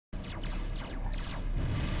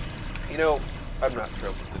You know, I'm not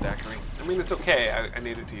thrilled with the daiquiri. I mean, it's okay. I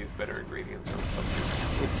needed to use better ingredients or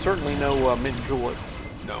something. It's certainly no mint julep.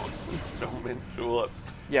 No, it's no mint julep.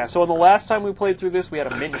 Yeah, so the last time we played through this, we had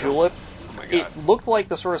a mint julep. Oh my god. It looked like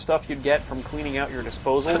the sort of stuff you'd get from cleaning out your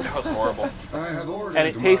disposal. That was horrible. I have ordered And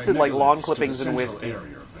it tasted like lawn megaliths clippings to the and central whiskey.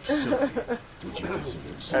 area of the facility. Would you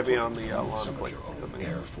consider Heavy on the supporting lawn some of your clippings. own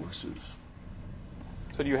air forces?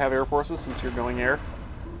 So do you have air forces since you're going air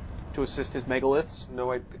to assist his megaliths?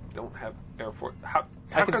 No, I don't have Air Force. How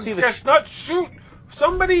I can can see the Sketch not shoot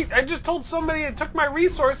somebody? I just told somebody it took my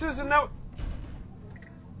resources, and now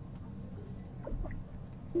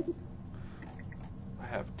I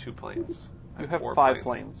have 2 planes. I You have 4 5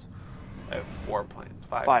 planes. I have 4 planes.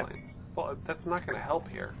 5 5. planes. Well, that's not going to help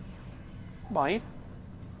here. Might.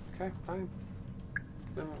 Okay, fine.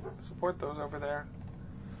 Then support those over there.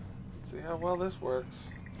 Let's see how well this works.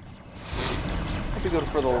 Could be good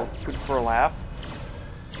for a laugh.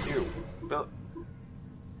 You. Bill.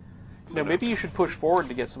 No, maybe you should push forward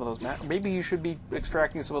to get some of those. Maybe you should be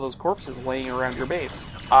extracting some of those corpses laying around your base.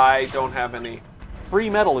 I don't have any. Free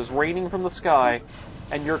metal is raining from the sky,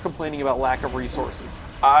 and you're complaining about lack of resources.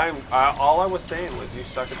 All I was saying was you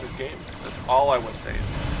suck at this game. That's all I was saying.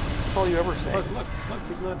 That's all you ever say. Look,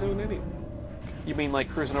 he's not doing anything. You mean like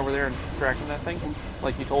cruising over there and extracting that thing,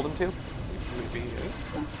 like you told him to? Maybe he is,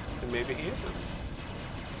 and maybe he isn't.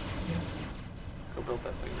 Go build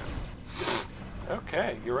that thing now.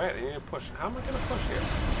 Okay, you're right. I need to push. How am I going to push here?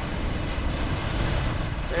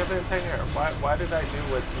 They have anti-air. Why did I do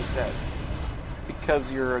what you said?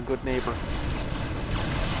 Because you're a good neighbor.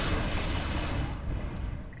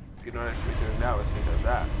 You know what I should be doing now is he does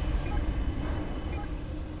that.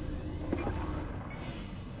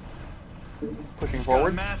 Pushing Got a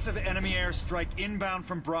forward. massive enemy airstrike inbound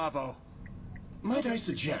from Bravo. Might I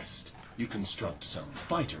suggest you construct some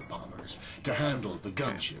fighter bombers to handle the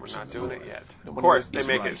gunships? We're not in the doing it north? yet. Of Nobody course, is they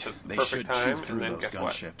make right. it to the They perfect should time, chew through and then those guess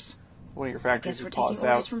what? gunships. One of your I factories guess is we're paused taking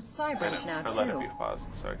orders out. from Cybers now, I let it be too.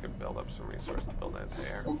 paused so I could build up some resources to build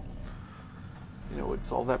anti-air. You know what would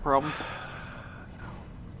solve that problem?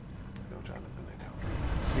 No, Jonathan, I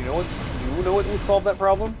don't. You know what would solve that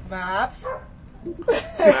problem? Maps.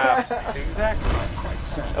 Maps. Exactly. I'm quite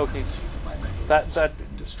sad Okay, to see my megaliths that- have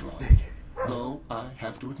been destroyed. Though I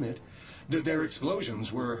have to admit that their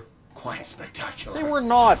explosions were quite spectacular. They were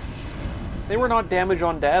not. They were not damage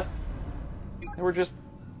on death. They were just.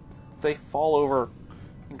 They fall over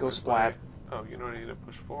and go splat. Oh, you don't need to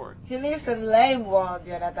push forward. He needs a lame one,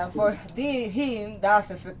 Jonathan. For him, that's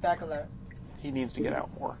a spectacular. He needs to get out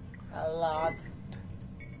more. A lot.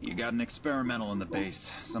 You got an experimental in the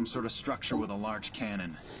base. Some sort of structure with a large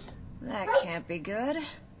cannon. That can't be good.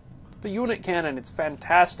 It's the unit cannon. It's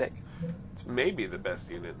fantastic. It's maybe the best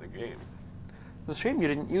unit in the game. It's a shame you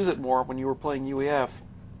didn't use it more when you were playing UEF.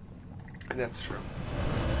 And that's true.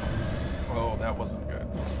 Oh, that wasn't good.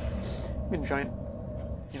 I mean, giant,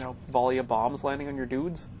 volley of bombs landing on your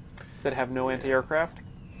dudes that have no anti-aircraft.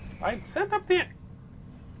 I sent up the...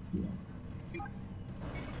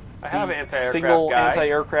 I have an anti-aircraft Single guy.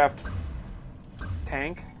 anti-aircraft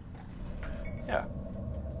tank. Yeah.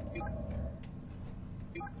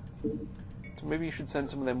 So maybe you should send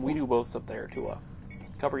some of them We Do Boths up there to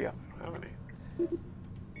cover you. How many?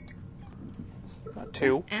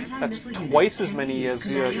 2. That's Anti-missile twice units as many as the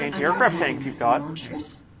can anti-aircraft tanks you've got.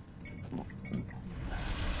 launchers.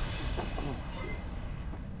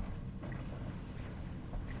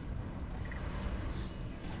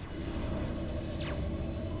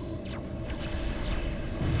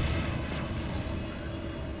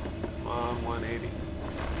 I'm on 180.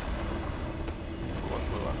 What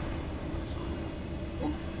blew up?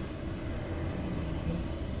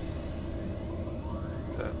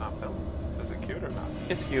 Is that not built? Is it cute or not?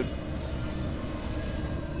 It's cute.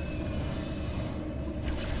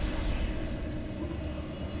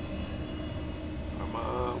 I'm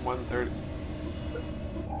on 130.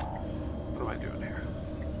 What am I doing here?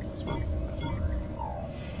 This one? This one?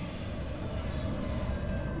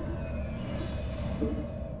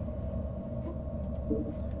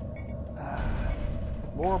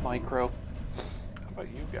 More micro. How about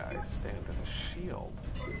you guys stand in a shield?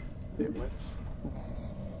 Nitwits.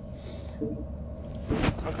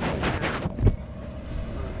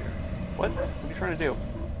 What? What are you trying to do?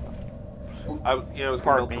 I was going to build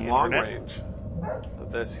Pardon some me, long Internet. range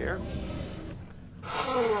of this here.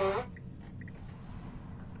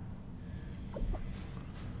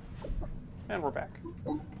 And we're back.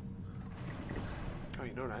 Oh,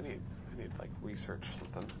 you know what I need? I need, like, research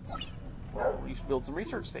something. You should build some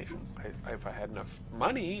research stations. If I had enough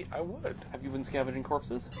money, I would. Have you been scavenging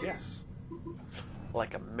corpses? Yes.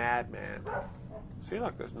 like a madman. See,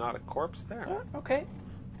 look, there's not a corpse there. Okay.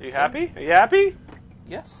 Are you happy? Are you happy?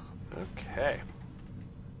 Yes. Okay.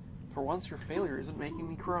 For once, your failure isn't making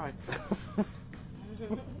me cry.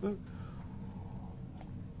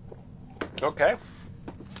 Okay.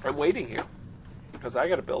 I'm waiting here. Because I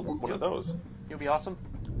gotta build one of those. You'll be awesome.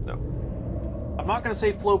 No. I'm not going to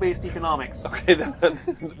say flow-based economics. Okay, then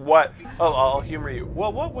what? Oh, I'll humor you.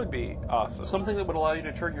 Well, what would be awesome? Something that would allow you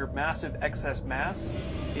to turn your massive excess mass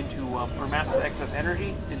into, or massive excess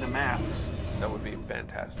energy into mass. That would be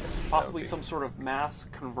fantastic. Possibly That would some sort of mass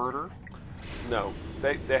converter. be... No,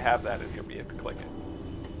 they have that in here, but you have to click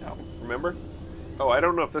it. No. Remember? Oh, I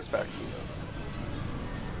don't know if this faction does.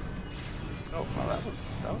 Oh, wow,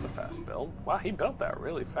 that was a fast build. Wow, he built that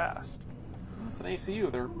really fast. It's an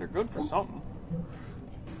ACU. They're good for something.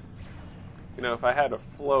 You know, if I had a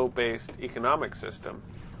flow-based economic system,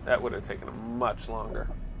 that would have taken much longer.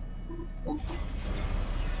 Well,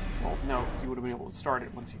 no, because you would have been able to start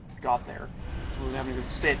it once you got there. So we would have to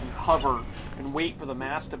sit and hover and wait for the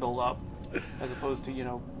mass to build up, as opposed to, you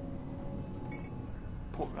know,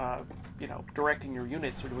 directing your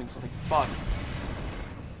units or doing something fun.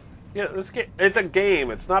 Yeah, it's a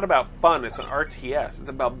game. It's not about fun. It's an RTS. It's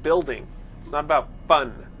about building. It's not about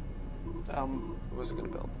fun. What was it going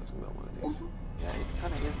to build? I was going to build one of these. Yeah, it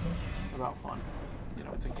kind of is about fun. You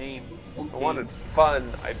know, it's a game. If I wanted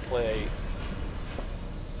fun, I'd play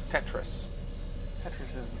Tetris.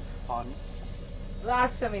 Tetris isn't fun.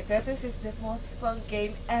 Blasphemy, Tetris is the most fun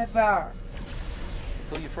game ever.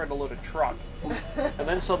 Until you try to load a truck. And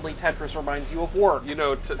then suddenly Tetris reminds you of work. You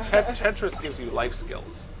know, Tetris gives you life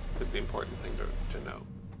skills. Is the important thing to know.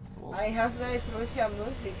 Well, I have nice Russian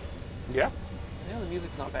music. Yeah. yeah, the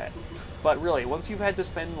music's not bad. But really, once you've had to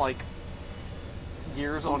spend, like,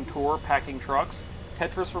 years on tour packing trucks,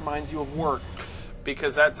 Tetris reminds you of work.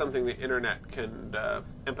 Because that's something the internet can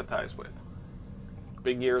empathize with.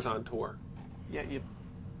 Big years on tour. Yeah,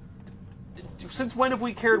 since when have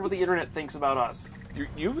we cared what the internet thinks about us?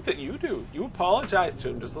 You do. You apologized to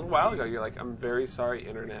him just a little while ago. You're like, I'm very sorry,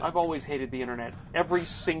 internet. I've always hated the internet. Every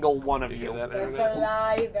single one of You you. hear that, That's internet? a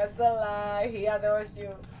lie, that's a lie. He adores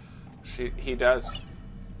you. He does. I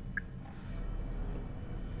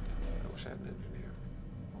wish I had an engineer.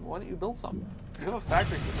 Why don't you build something? You have a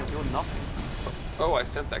factory sitting there doing nothing. Oh, I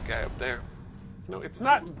sent that guy up there. No, it's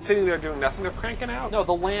not sitting there doing nothing. They're cranking out. No,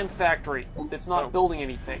 the land factory. It's not Oh. building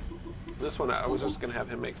anything. This one, I was just going to have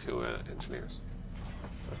him make 2 engineers.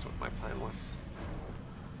 That's what my plan was.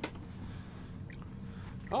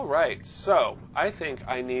 All right, so I think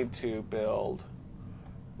I need to build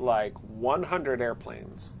like 100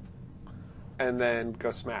 airplanes and then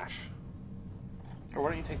go smash. Or why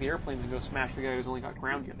don't you take the airplanes and go smash the guy who's only got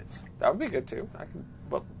ground units? That would be good too.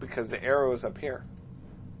 Well, because the arrow is up here.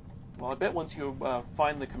 Well, I bet once you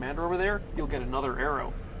find the commander over there, you'll get another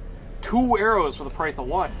arrow. 2 arrows for the price of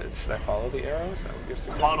 1. Should I follow the arrow? Is that what you're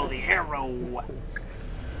suggesting? Follow the arrow. Is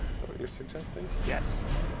that what you're suggesting? Yes.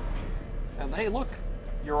 And hey, look,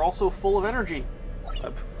 you're also full of energy.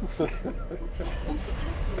 Okay,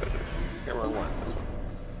 wrong one. This one.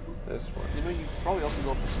 This one. You know, you probably also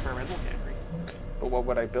built an experimental gantry. But what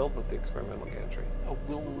would I build with the experimental gantry?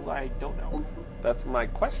 I don't know. That's my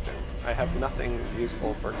question. I have nothing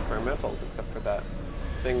useful for experimentals except for that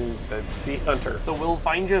thing, the Sea Hunter. The Will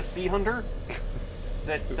Find You Sea Hunter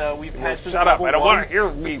that we've had since Shut up! level I don't 1. want to hear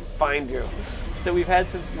me find you. That we've had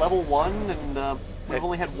since level 1, and we've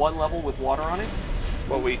only had 1 level with water on it.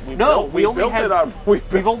 Well, we No, built, we only built had it on.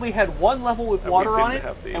 we've only had 1 level with we water on didn't it,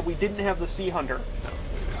 have the- and we didn't have the Sea Hunter.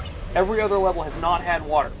 Every other level has not had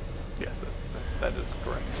water. Yes, that is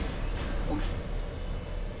correct.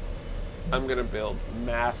 I'm going to build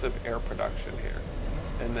massive air production here.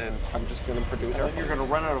 And then I'm just going to produce And then you're going to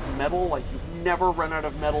run out of metal like you've never run out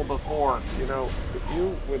of metal before. You know, if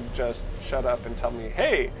you would just shut up and tell me,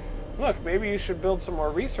 hey, look, maybe you should build some more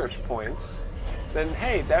research points, then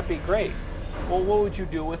hey, that'd be great. Well, what would you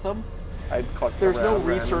do with them? I'd collect There's no around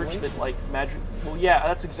research randomly. that, like, magic... Well, yeah,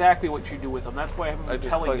 that's exactly what you do with them. That's why I'm I just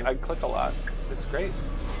telling click, you. I click a lot. It's great.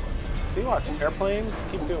 See, watch, airplanes,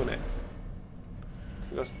 keep doing it.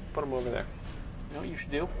 Just put them over there. You know what you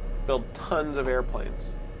should do? Build tons of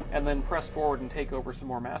airplanes. And then press forward and take over some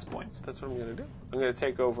more mass points. That's what I'm going to do. I'm going to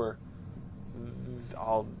take over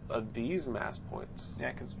all of these mass points.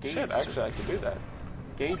 Yeah, because Gage, Shit, actually, I could do that.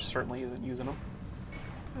 Gage certainly isn't using them.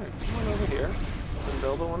 All right, come on over here and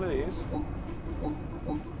build one of these.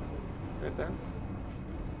 Right there.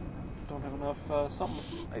 Don't have enough something.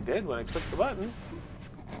 I did when I clicked the button.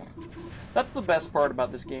 That's the best part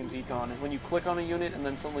about this game's econ, is when you click on a unit and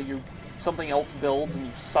then suddenly something else builds and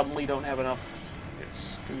you suddenly don't have enough.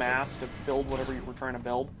 It's mass to build whatever you were trying to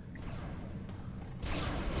build.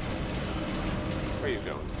 Where are you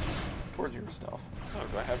going? Towards your stuff. Oh,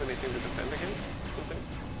 do I have anything to defend against? Something?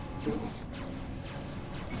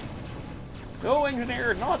 No,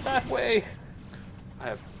 engineer, not that way! I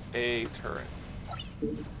have a turret.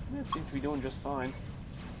 It seems to be doing just fine.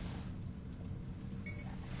 Let's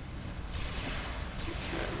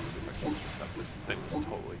see if I can just have this thing's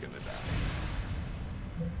totally gonna die.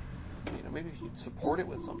 You know, maybe if you'd support it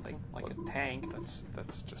with something, like a tank.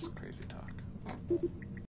 That's just crazy talk.